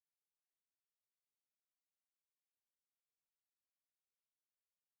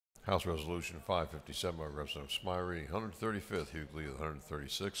House Resolution 557 by Representative Smyre, 135th, Hughley the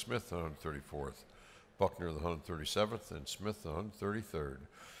 136th, Smith the 134th, Buckner the 137th, and Smith the 133rd.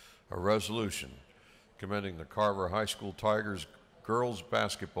 A resolution commending the Carver High School Tigers girls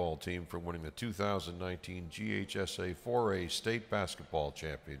basketball team for winning the 2019 GHSA 4A State Basketball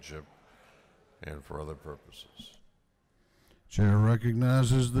Championship and for other purposes. Chair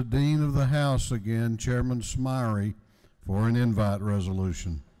recognizes the Dean of the House again, Chairman Smyre, for an invite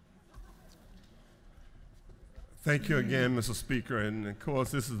resolution. Thank you again, Mr. Speaker. And of course,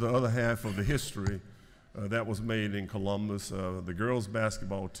 this is the other half of the history that was made in Columbus. The girls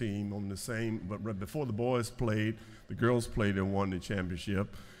basketball team on the same, but before the boys played, the girls played and won the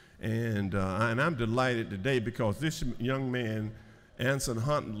championship. And I'm delighted today because this young man, Anson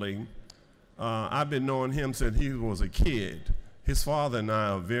Huntley, I've been knowing him since he was a kid. His father and I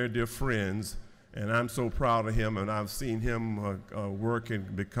are very dear friends, and I'm so proud of him, and I've seen him work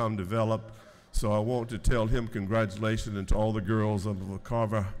and become developed. So I want to tell him congratulations, and to all the girls of the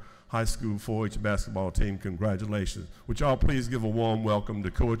Carver High School 4-H basketball team, congratulations. Would y'all please give a warm welcome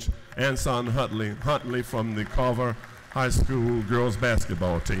to Coach Anson Huntley from the Carver High School girls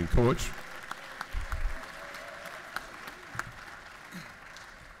basketball team. Coach.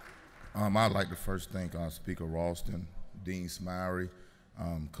 I'd like to first thank Speaker Ralston, Dean Smyre,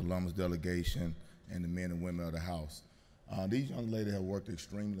 Columbus delegation, and the men and women of the House. These young ladies have worked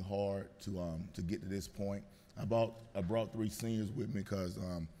extremely hard to get to this point. I brought 3 seniors with me because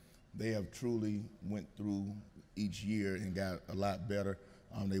they have truly went through each year and got a lot better.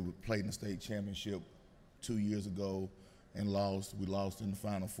 They played in the state championship 2 years ago and lost. We lost in the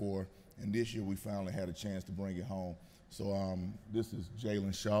Final Four, and this year we finally had a chance to bring it home. So this is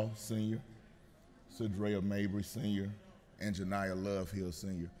Jalen Shaw, senior, Cedrea Mabry, senior, and Janiyah Love Hill,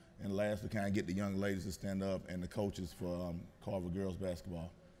 senior. And lastly, can I get the young ladies to stand up and the coaches for Carver girls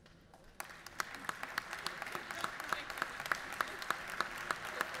basketball?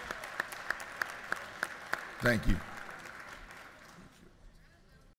 Thank you.